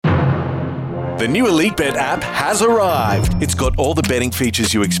The new Elite Bet app has arrived. It's got all the betting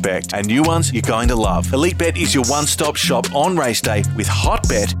features you expect and new ones you're going to love. Elite Bet is your one-stop shop on race day with Hot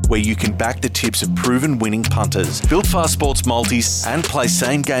Bet, where you can back the tips of proven winning punters, build fast sports multis, and play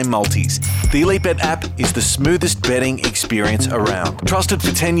same-game multis. The Elite Bet app is the smoothest betting experience around. Trusted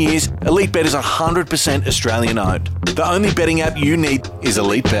for 10 years, Elite Bet is 100% Australian-owned. The only betting app you need is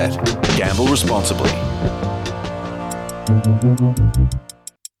Elite Bet. Gamble responsibly.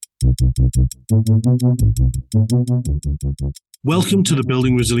 Welcome to the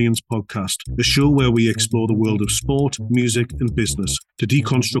Building Resilience podcast, a show where we explore the world of sport, music and business to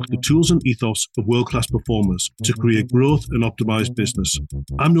deconstruct the tools and ethos of world-class performers to create growth and optimize business.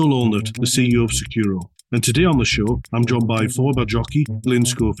 I'm Noel Allnut, the CEO of Securo, and today on the show, I'm joined by former jockey Glyn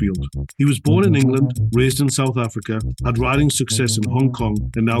Schofield. He was born in England, raised in South Africa, had riding success in Hong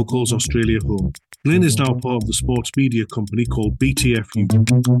Kong and now calls Australia home. Glyn is now part of the sports media company called BTFU.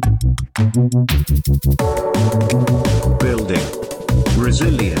 Building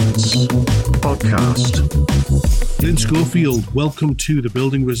Resilience Podcast. Glyn Schofield, welcome to the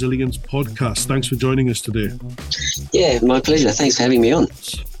Building Resilience Podcast. Thanks for joining us today. Yeah, my pleasure. Thanks for having me on.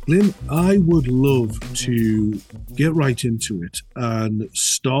 Glyn, I would love to get right into it and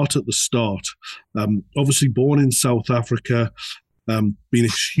start at the start. Obviously born in South Africa, been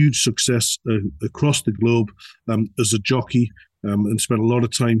a huge success across the globe as a jockey and spent a lot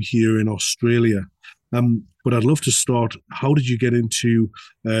of time here in Australia. But I'd love to start, how did you get into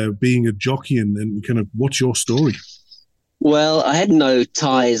being a jockey and kind of what's your story? Well, I had no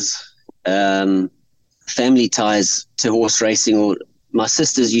ties, family ties to horse racing. Or my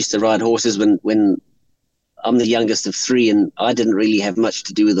sisters used to ride horses when I'm the youngest of three, and I didn't really have much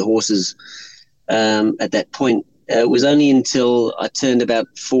to do with the horses at that point. It was only until I turned about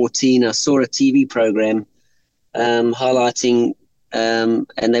 14, I saw a TV program highlighting, and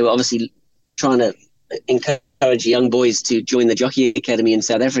they were obviously trying to encourage young boys to join the Jockey Academy in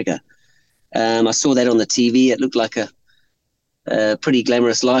South Africa. I saw that on the TV. It looked like a pretty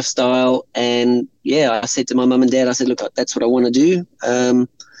glamorous lifestyle. And yeah, I said to my mum and dad, I said, look, that's what I want to do.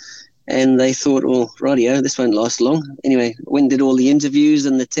 And they thought, well, rightio, this won't last long. Anyway, I went and did all the interviews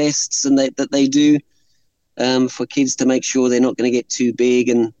and the tests and that they do for kids to make sure they're not going to get too big.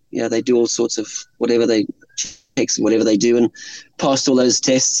 And, you know, they do all sorts of whatever they do, and passed all those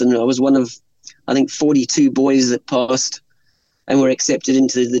tests. And I was one of, I think, 42 boys that passed and were accepted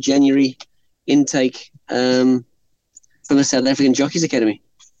into the January intake from the South African Jockeys Academy.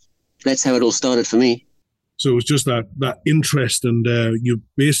 That's how it all started for me. So it was just that interest, and you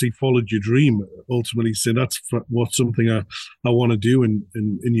basically followed your dream. Ultimately said, that's what's something I want to do, and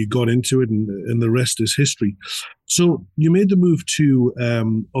you got into it, and the rest is history. So you made the move to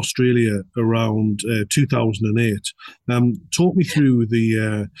Australia around 2008. Talk me through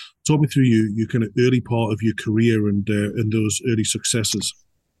your kind of early part of your career and those early successes.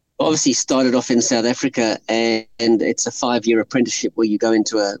 Obviously started off in South Africa, and it's a 5-year apprenticeship where you go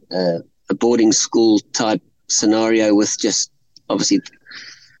into a boarding school type scenario with just, obviously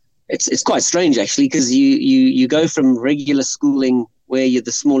it's quite strange actually, because you go from regular schooling where you're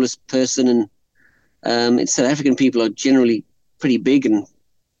the smallest person, and South African people are generally pretty big, and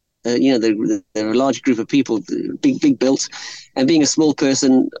they're a large group of people, big built, and being a small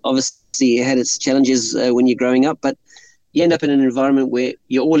person obviously had its challenges when you're growing up, but you end up in an environment where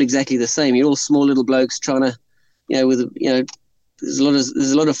you're all exactly the same. You're all small little blokes trying to, there's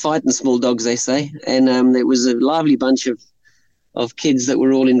a lot of fight in small dogs, they say. And there was a lively bunch of kids that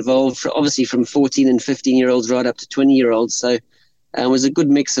were all involved, obviously from 14 and 15-year-olds right up to 20-year-olds. So it was a good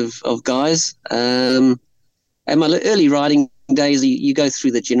mix of guys. And my early riding days, you go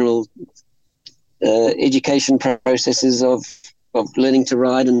through the general education processes of learning to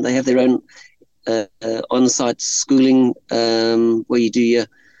ride, and they have their own on-site schooling where you do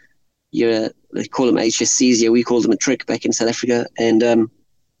your they call them HSCs, yeah, we call them a trick back in South Africa, and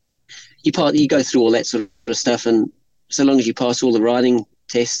you go through all that sort of stuff, and so long as you pass all the riding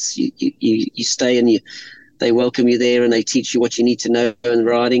tests, you stay, and they welcome you there, and they teach you what you need to know in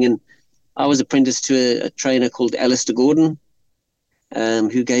riding. And I was apprenticed to a trainer called Alistair Gordon,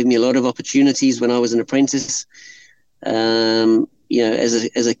 who gave me a lot of opportunities when I was an apprentice. As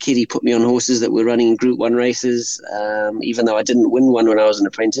a kid, he put me on horses that were running Group 1 races, even though I didn't win one when I was an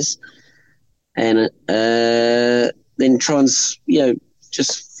apprentice. And then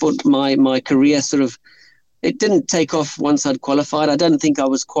just for my career sort of, it didn't take off once I'd qualified. I don't think I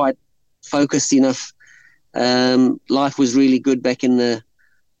was quite focused enough. Life was really good back in the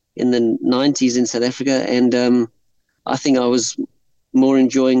 90s in South Africa, and I think I was more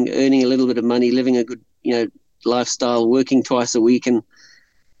enjoying earning a little bit of money, living a good lifestyle, working twice a week, and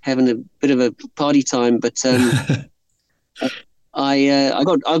having a bit of a party time. But I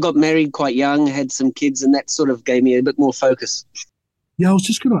got married quite young, had some kids, and that sort of gave me a bit more focus. Yeah, I was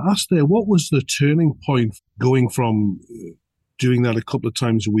just going to ask there, what was the turning point going from doing that a couple of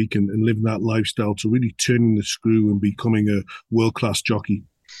times a week and living that lifestyle to really turning the screw and becoming a world-class jockey?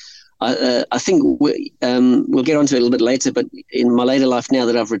 I think we'll get onto it a little bit later, but in my later life, now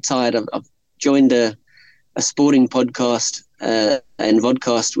that I've retired, I've joined a sporting podcast and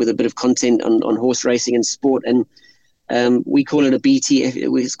vodcast with a bit of content on horse racing and sport, and we call it a BTF.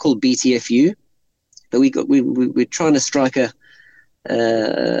 It's called BTFU, but we're trying to strike a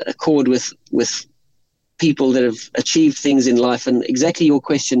chord with people that have achieved things in life. And exactly your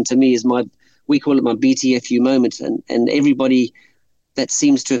question to me is we call it my BTFU moment, and everybody that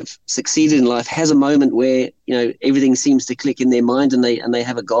seems to have succeeded in life has a moment where, you know, everything seems to click in their mind and they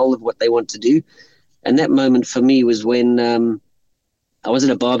have a goal of what they want to do. And that moment for me was when I was at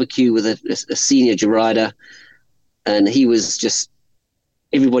a barbecue with a senior rider, and everybody was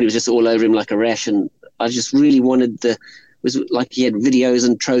just all over him like a rash. And I just really wanted it was like he had videos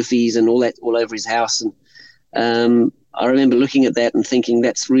and trophies and all that all over his house. And I remember looking at that and thinking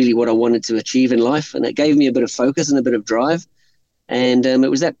that's really what I wanted to achieve in life. And it gave me a bit of focus and a bit of drive. And it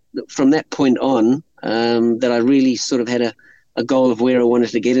was from that point on that I really sort of had a goal of where I wanted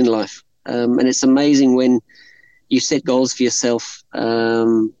to get in life. And it's amazing when you set goals for yourself.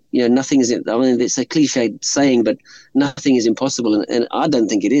 Nothing is, I mean, it's a cliched saying, but nothing is impossible. And I don't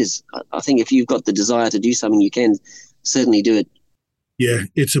think it is. I think if you've got the desire to do something, you can certainly do it. Yeah,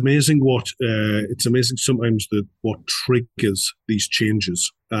 it's amazing sometimes what triggers these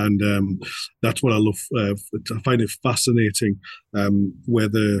changes. And that's what I love. I find it fascinating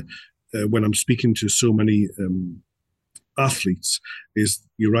when I'm speaking to so many athletes, is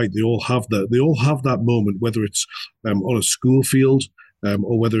you're right, they all have that moment, whether it's on a school field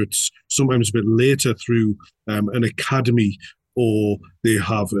or whether it's sometimes a bit later through an academy, or they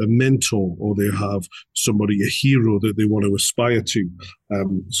have a mentor, or they have somebody, a hero that they want to aspire to.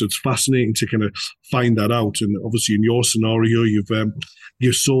 So it's fascinating to kind of find that out. And obviously in your scenario,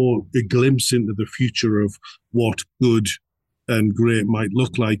 you saw a glimpse into the future of what good and great might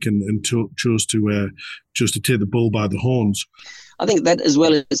look like, and chose to take the bull by the horns. I think that as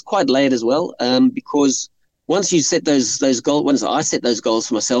well is quite late as well, because once you set those goals, once I set those goals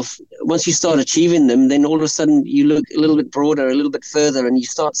for myself, once you start achieving them, then all of a sudden you look a little bit broader, a little bit further, and you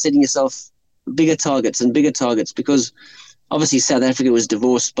start setting yourself bigger targets, because obviously South Africa was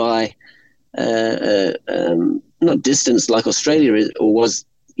divorced by not distance like Australia or was,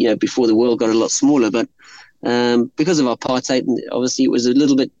 before the world got a lot smaller, but because of apartheid, and obviously it was a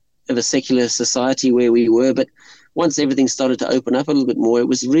little bit of a secular society where we were. But once everything started to open up a little bit more, it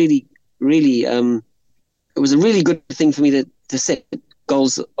was really, really it was a really good thing for me to set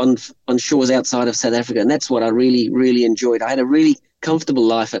goals on shores outside of South Africa. And that's what I really, really enjoyed. I had a really comfortable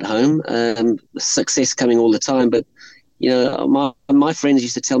life at home, success coming all the time. But, my friends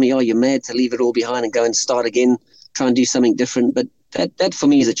used to tell me, oh, you're mad to leave it all behind and go and start again, try and do something different. But that for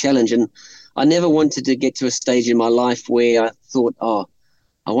me is a challenge. And I never wanted to get to a stage in my life where I thought, oh,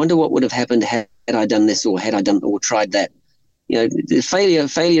 I wonder what would have happened had I done this, or had I done or tried that. The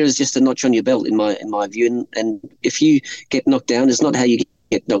failure is just a notch on your belt in my view. And if you get knocked down, it's not how you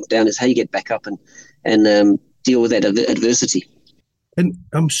get knocked down, it's how you get back up and deal with that adversity. And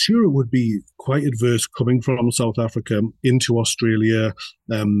I'm sure it would be quite adverse coming from South Africa into Australia,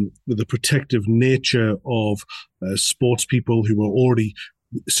 with the protective nature of sports people who were already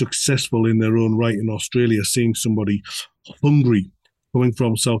successful in their own right in Australia, seeing somebody hungry coming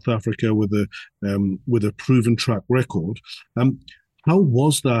from South Africa with a proven track record. How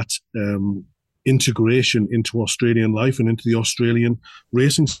was that integration into Australian life and into the Australian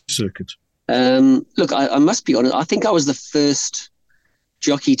racing circuit? Look, I must be honest. I think I was the first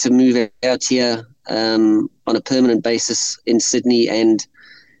jockey to move out here on a permanent basis in Sydney and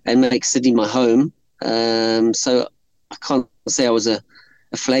make Sydney my home. So I can't say I was a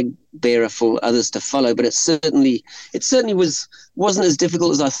flag bearer for others to follow, but it certainly wasn't as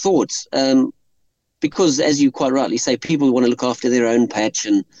difficult as I thought, because, as you quite rightly say, people want to look after their own patch,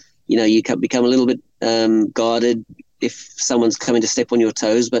 and you can become a little bit guarded if someone's coming to step on your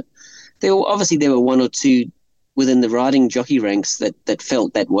toes. But there were one or two within the riding jockey ranks that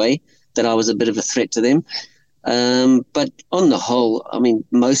felt that way, that I was a bit of a threat to them. But on the whole, I mean,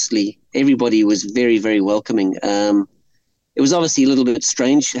 mostly everybody was very, very welcoming. It was obviously a little bit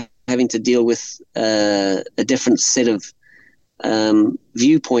strange having to deal with a different set of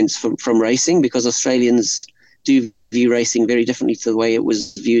viewpoints from racing, because Australians do view racing very differently to the way it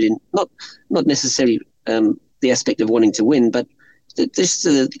was viewed in not necessarily the aspect of wanting to win, but just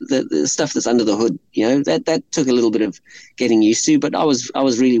the stuff that's under the hood, that took a little bit of getting used to, but I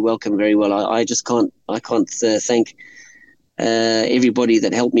was really welcomed very well. I just can't thank everybody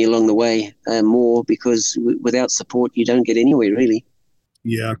that helped me along the way more, because without support you don't get anywhere, really.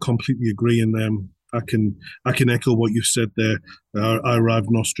 Yeah, I completely agree, and I can echo what you said there. I arrived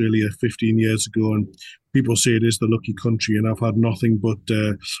in Australia 15 years ago, and people say it is the lucky country, and I've had nothing but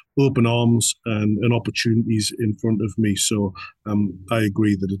open arms and opportunities in front of me. So I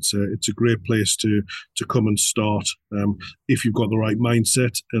agree that it's a great place to come and start if you've got the right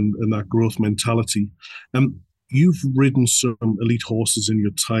mindset and that growth mentality. You've ridden some elite horses in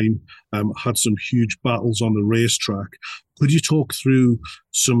your time, had some huge battles on the racetrack. Could you talk through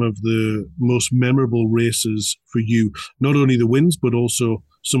some of the most memorable races for you? Not only the wins, but also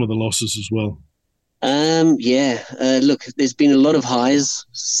some of the losses as well. Look, there's been a lot of highs,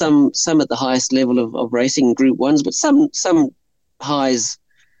 some at the highest level of racing in Group 1s, but some highs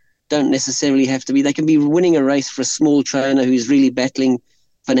don't necessarily have to be. They can be winning a race for a small trainer who's really battling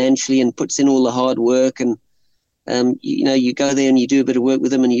financially and puts in all the hard work, and you go there and you do a bit of work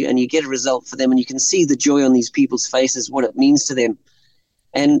with them, and you get a result for them, and you can see the joy on these people's faces, what it means to them.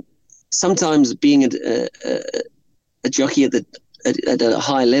 And sometimes being a jockey at a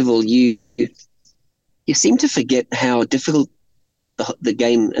high level, you seem to forget how difficult the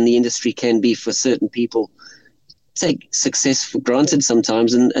game and the industry can be for certain people. Take success for granted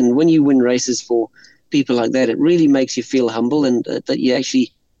sometimes, and when you win races for people like that, it really makes you feel humble, and that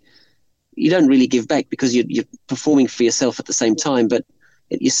you don't really give back, because you're performing for yourself at the same time, but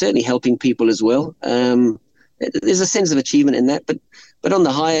you're certainly helping people as well. There's a sense of achievement in that, but on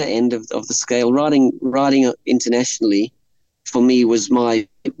the higher end of the scale, riding internationally for me was my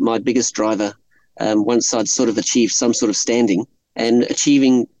biggest driver. Once I'd sort of achieved some sort of standing, and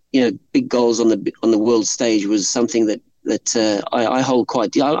achieving big goals on the world stage was something that I hold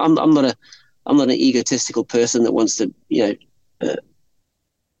quite dear. I'm not an egotistical person that wants to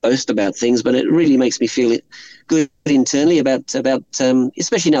boast about things, but it really makes me feel good internally about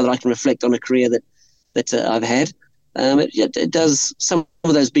especially now that I can reflect on a career that I've had. It does some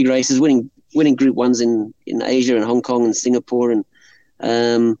of those big races, winning Group 1s in Asia and Hong Kong and Singapore, and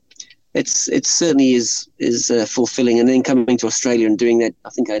it certainly is fulfilling. And then coming to Australia and doing that, I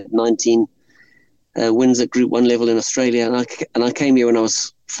think I had 19 wins at Group 1 level in Australia, and I came here when I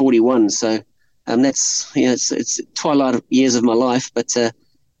was 41. So that's it's twilight years of my life, but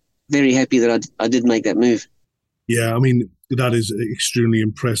very happy that I did make that move. Yeah, I mean, that is extremely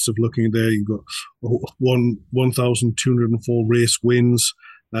impressive. Looking there, you've got 1,204 race wins.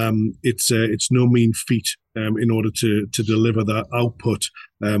 It's no mean feat in order to deliver that output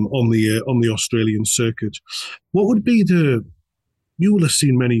on the Australian circuit. What would be you will have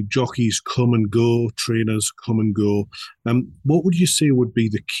seen many jockeys come and go, trainers come and go. What would you say would be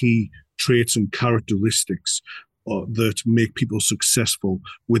the key traits and characteristics that make people successful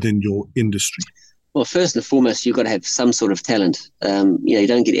within your industry? Well, first and foremost, you've got to have some sort of talent. You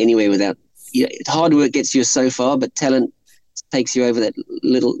don't get anywhere without. Hard work gets you so far, but talent takes you over that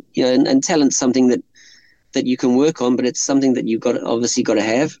little. And talent's something that you can work on, but it's something that you've obviously got to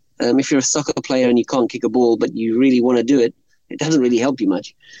have. If you're a soccer player and you can't kick a ball, but you really want to do it, it doesn't really help you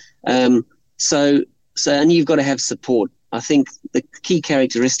much. So and you've got to have support. I think the key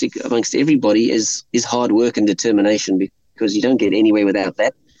characteristic amongst everybody is hard work and determination, because you don't get anywhere without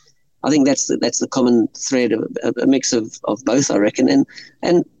that. I think that's the common thread, of a mix of both, I reckon.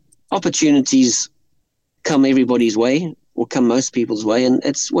 And opportunities come everybody's way, or come most people's way, and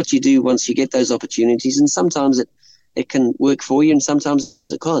it's what you do once you get those opportunities. And sometimes it can work for you, and sometimes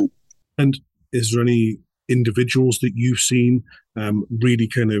it can't. And is there any individuals that you've seen really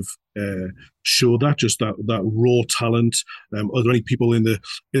kind of show that raw talent? Are there any people in the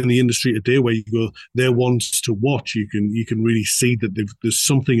industry today where you go, they're ones to watch? You can really see that there's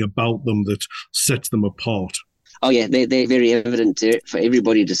something about them that sets them apart. Oh yeah, they're very evident for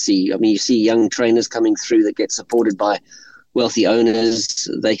everybody to see. I mean, you see young trainers coming through that get supported by wealthy owners.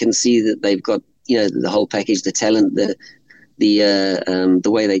 They can see that they've got the whole package, the talent, the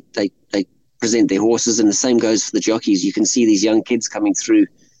way they present their horses, and the same goes for the jockeys. You can see these young kids coming through,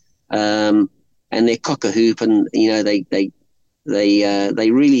 and they're cock a hoop, and they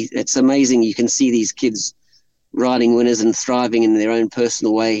really, it's amazing. You can see these kids riding winners and thriving in their own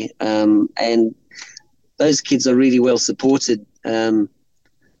personal way, and those kids are really well supported when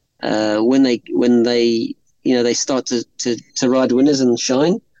they start to ride winners and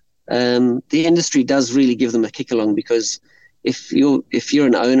shine. The industry does really give them a kick along, because if you're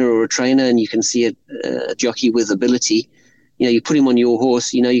an owner or a trainer and you can see a jockey with ability, you put him on your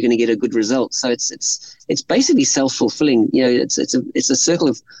horse, you're going to get a good result. So it's basically self-fulfilling. It's a circle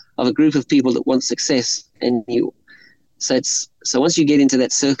of a group of people that want success, and so once you get into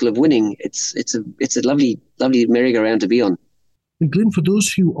that circle of winning, it's a lovely merry-go-round to be on. And Glyn, for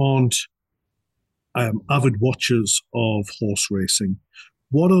those who aren't avid watchers of horse racing,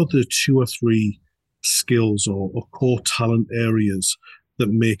 what are the 2 or 3 skills or core talent areas that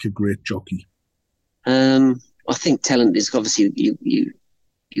make a great jockey? I think talent is obviously you're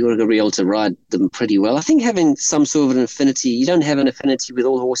going to be able to ride them pretty well. I think having some sort of an affinity. You don't have an affinity with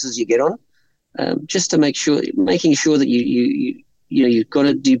all horses you get on. Just to making sure that you've got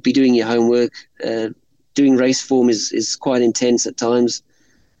to be doing your homework. Doing race form is quite intense at times.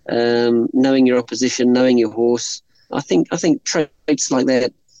 Knowing your opposition, knowing your horse. I think traits like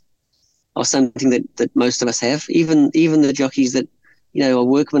that are something that most of us have. Even the jockeys that are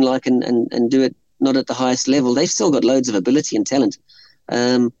workmanlike and do it not at the highest level, they've still got loads of ability and talent.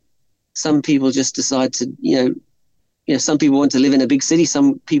 Some people just decide to some people want to live in a big city.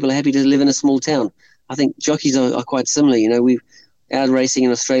 Some people are happy to live in a small town. I think jockeys are quite similar. Our racing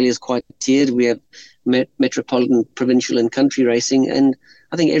in Australia is quite tiered. We have metropolitan, provincial, and country racing, and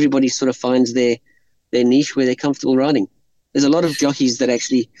I think everybody sort of finds their niche where they're comfortable riding. There's a lot of jockeys that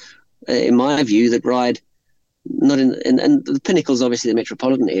actually, in my view, that ride not in and the pinnacle's obviously the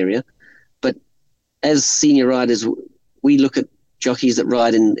metropolitan area, but as senior riders, we look at jockeys that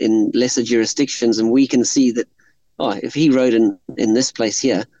ride in lesser jurisdictions, and we can see that if he rode in this place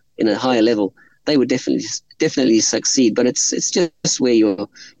here in a higher level, they would definitely succeed. But it's just where you're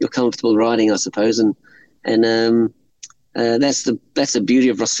comfortable riding, I suppose, and that's the beauty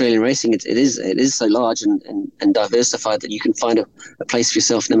of Australian racing. It is so large and diversified that you can find a place for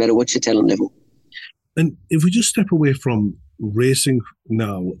yourself no matter what your talent level. And if we just step away from racing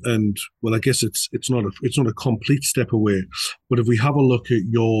now, and well, I guess it's not a complete step away, but if we have a look at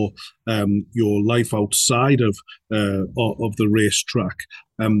your life outside of the racetrack,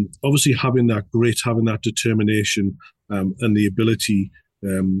 obviously having that determination and the ability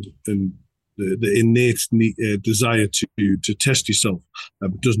and the innate desire to test yourself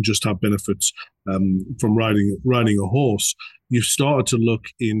doesn't just have benefits from riding a horse. You've started to look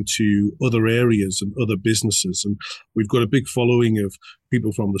into other areas and other businesses, and we've got a big following of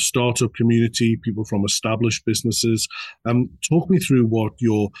people from the startup community, people from established businesses. Talk me through what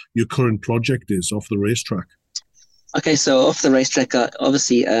your current project is off the racetrack. Okay, so off the racetrack,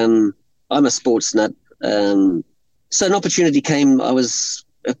 obviously, I'm a sports nut. So an opportunity came. I was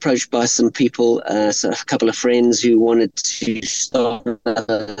approached by some people, so a couple of friends who wanted to start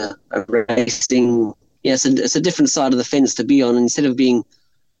a racing. Yes, it's a different side of the fence to be on. Instead of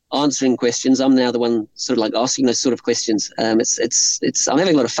answering questions, I'm now the one sort of like asking those sort of questions. It's I'm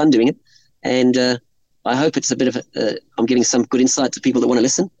having a lot of fun doing it, and I hope it's a bit of I'm getting some good insight to people that want to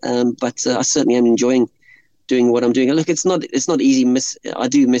listen. But I certainly am enjoying doing what I'm doing. Look, it's not easy. I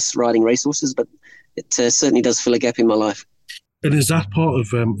do miss riding racehorses, but it certainly does fill a gap in my life. And is that part of,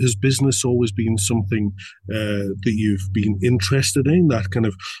 has business always been something that you've been interested in, that kind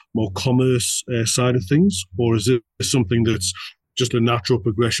of more commerce side of things? Or is it something that's just a natural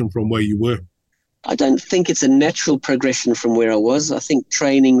progression from where you were? I don't think it's a natural progression from where I was. I think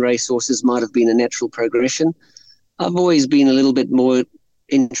training racehorses might have been a natural progression. I've always been a little bit more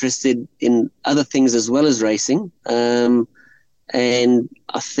interested in other things as well as racing. And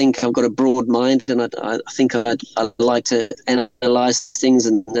I think I've got a broad mind, and I think I like to analyse things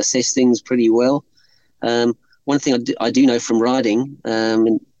and assess things pretty well. One thing I do know from riding,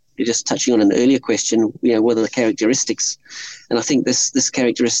 and you're just touching on an earlier question, what are the characteristics? And I think this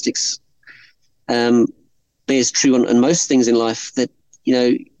characteristics bears true on most things in life, that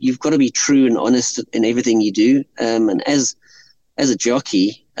you've got to be true and honest in everything you do. And as a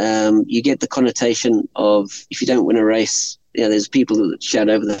jockey, you get the connotation of, if you don't win a race, there's people that shout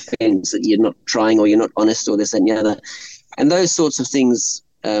over the fence that you're not trying, or you're not honest, or this and the other. And those sorts of things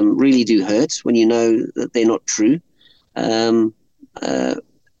really do hurt when you know that they're not true.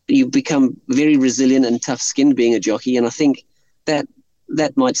 You become very resilient and tough-skinned being a jockey, and I think that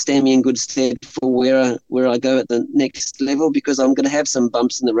might stand me in good stead for where I go at the next level, because I'm going to have some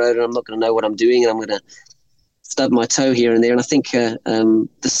bumps in the road, and I'm not going to know what I'm doing, and I'm going to stub my toe here and there. And I think the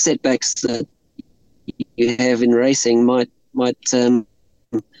setbacks that you have in racing might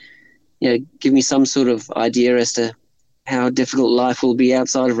give me some sort of idea as to how difficult life will be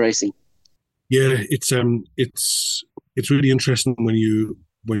outside of racing. Yeah, it's really interesting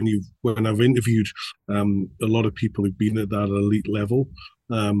when I've interviewed a lot of people who've been at that elite level,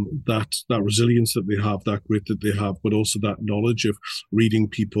 that resilience that they have, that grit that they have, but also that knowledge of reading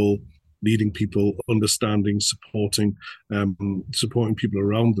people, leading people, understanding, supporting people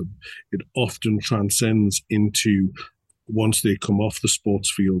around them, it often transcends into, once they come off the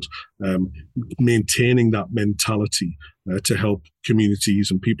sports field, maintaining that mentality to help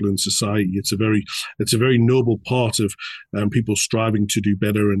communities and people in society. It's a very noble part of people striving to do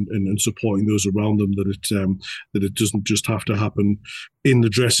better and supporting those around them, that it doesn't just have to happen in the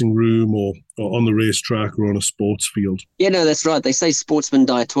dressing room or on the racetrack or on a sports field. Yeah, no, that's right. They say sportsmen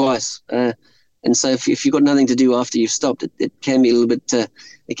die twice. And so if you've got nothing to do after you've stopped, it can be a little bit,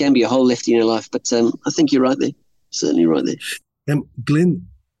 it can be a hole left in your life. But I think you're right there. Certainly right there. Glyn,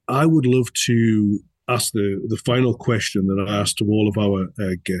 I would love to ask the final question that I asked to all of our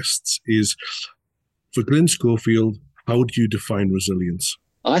guests is, for Glyn Schofield, how do you define resilience?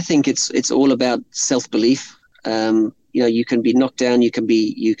 I think it's all about self-belief. You can be knocked down, you can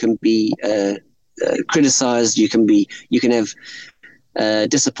be criticized, you can have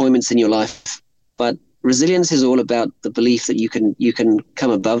disappointments in your life, but resilience is all about the belief that you can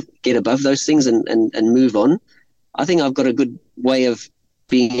get above those things and move on. I think I've got a good way of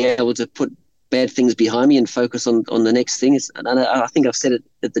being able to put bad things behind me and focus on the next thing. And I think I've said it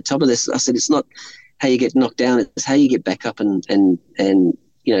at the top of this. I said it's not how you get knocked down; it's how you get back up and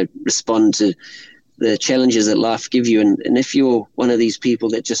respond to the challenges that life give you. And if you're one of these people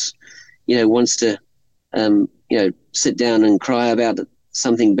that just wants to sit down and cry about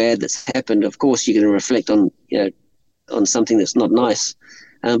something bad that's happened, of course you're going to reflect on something that's not nice.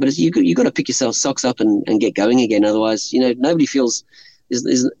 But you've got to pick yourself socks up and get going again. Otherwise, nobody feels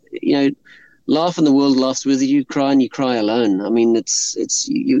laugh and the world laughs with you. Cry and you cry alone. I mean,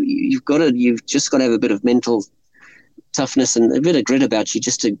 you've just got to have a bit of mental toughness and a bit of grit about you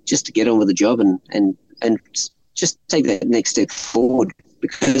just to get on with the job and just take that next step forward.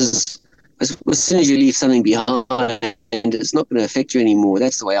 Because as soon as you leave something behind, it's not going to affect you anymore.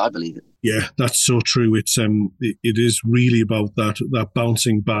 That's the way I believe it. Yeah, that's so true. It is really about that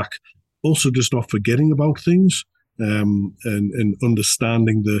bouncing back. Also, just not forgetting about things, and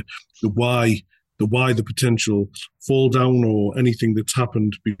understanding the why the potential fall down or anything that's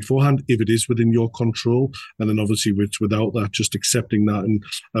happened beforehand, if it is within your control, and then obviously if it's without that, just accepting that and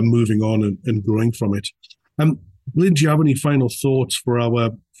moving on and growing from it. Glyn, do you have any final thoughts for our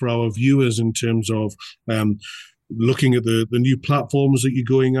viewers in terms of looking at the new platforms that you're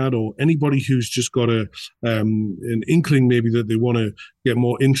going at, or anybody who's just got an inkling maybe that they want to get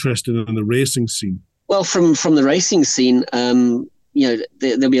more interested in the racing scene? Well, from the racing scene, there'll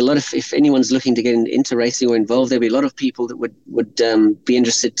be a lot of, if anyone's looking to get into racing or involved, there'll be a lot of people that would be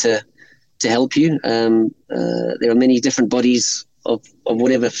interested to help you. There are many different bodies of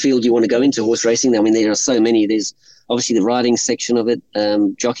whatever field you want to go into horse racing. I mean, there are so many. There's obviously the riding section of it,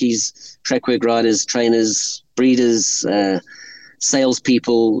 jockeys, track work riders, trainers, breeders,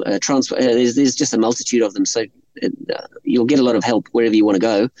 salespeople, transport. There's just a multitude of them. So you'll get a lot of help wherever you want to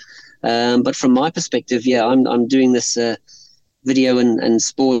go. But from my perspective, I'm doing this video and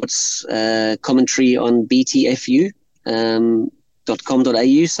sports commentary on btfu.com.au.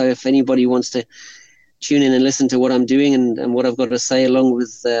 So if anybody wants to tune in and listen to what I'm doing and what I've got to say, along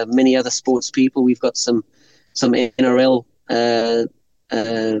with many other sports people, we've got some NRL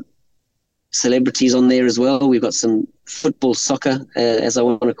celebrities on there as well. We've got some football, soccer, as I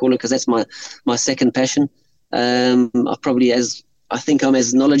want to call it, because that's my second passion. I think I'm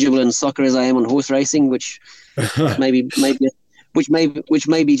as knowledgeable in soccer as I am on horse racing, which may be just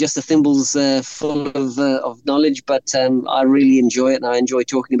the thimbles full of knowledge, but I really enjoy it, and I enjoy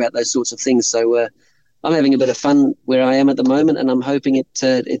talking about those sorts of things. So I'm having a bit of fun where I am at the moment, and I'm hoping it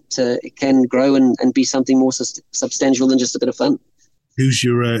can grow and be something more substantial than just a bit of fun. Who's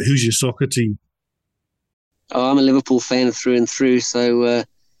your soccer team? Oh, I'm a Liverpool fan through and through. So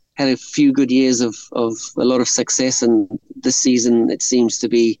had a few good years of a lot of success, and this season it seems to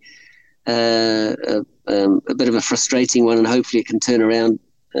be a bit of a frustrating one, and hopefully it can turn around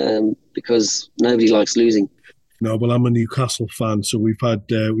because nobody likes losing. No, well, I'm a Newcastle fan, so we've had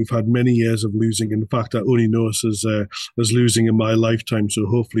many years of losing. In fact, I only know us as losing in my lifetime. So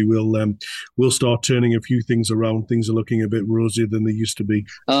hopefully we'll start turning a few things around. Things are looking a bit rosier than they used to be.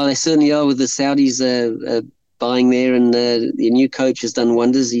 Oh, they certainly are, with the Saudis buying there, and the new coach has done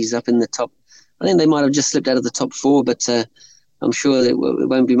wonders. He's up in the top. I think they might have just slipped out of the top four, but I'm sure that it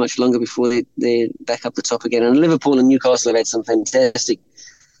won't be much longer before they're back up the top again. And Liverpool and Newcastle have had some fantastic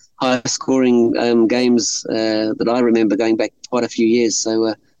high-scoring games that I remember going back quite a few years.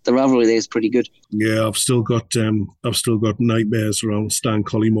 So the rivalry there is pretty good. Yeah, I've still got nightmares around Stan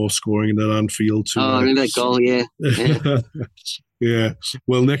Collymore scoring in that Anfield. I remember that goal. Yeah. Yeah.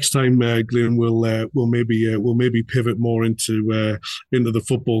 Well, next time, Glyn, we'll maybe pivot more into the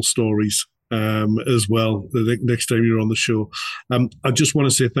football stories as well. The next time you're on the show, I just want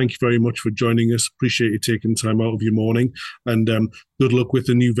to say thank you very much for joining us. Appreciate you taking time out of your morning, and good luck with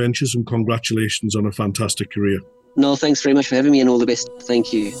the new ventures, and congratulations on a fantastic career. No, thanks very much for having me, and all the best.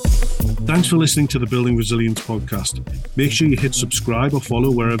 Thank you. Thanks for listening to the Building Resilience podcast. Make sure you hit subscribe or follow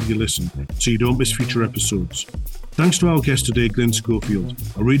wherever you listen so you don't miss future episodes. Thanks to our guest today, Glyn Schofield.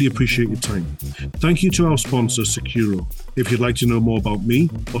 I really appreciate your time. Thank you to our sponsor, Securo. If you'd like to know more about me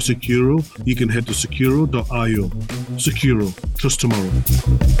or Securo, you can head to securo.io. Securo, trust tomorrow.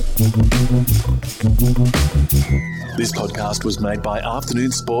 This podcast was made by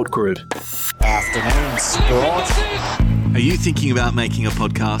Afternoon Sport Group. Afternoon Sport. Are you thinking about making a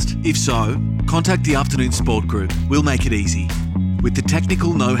podcast? If so, contact the Afternoon Sport Group. We'll make it easy. With the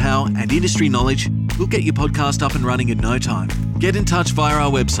technical know-how and industry knowledge, we'll get your podcast up and running in no time. Get in touch via our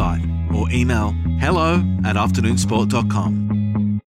website or email hello@afternoonsport.com.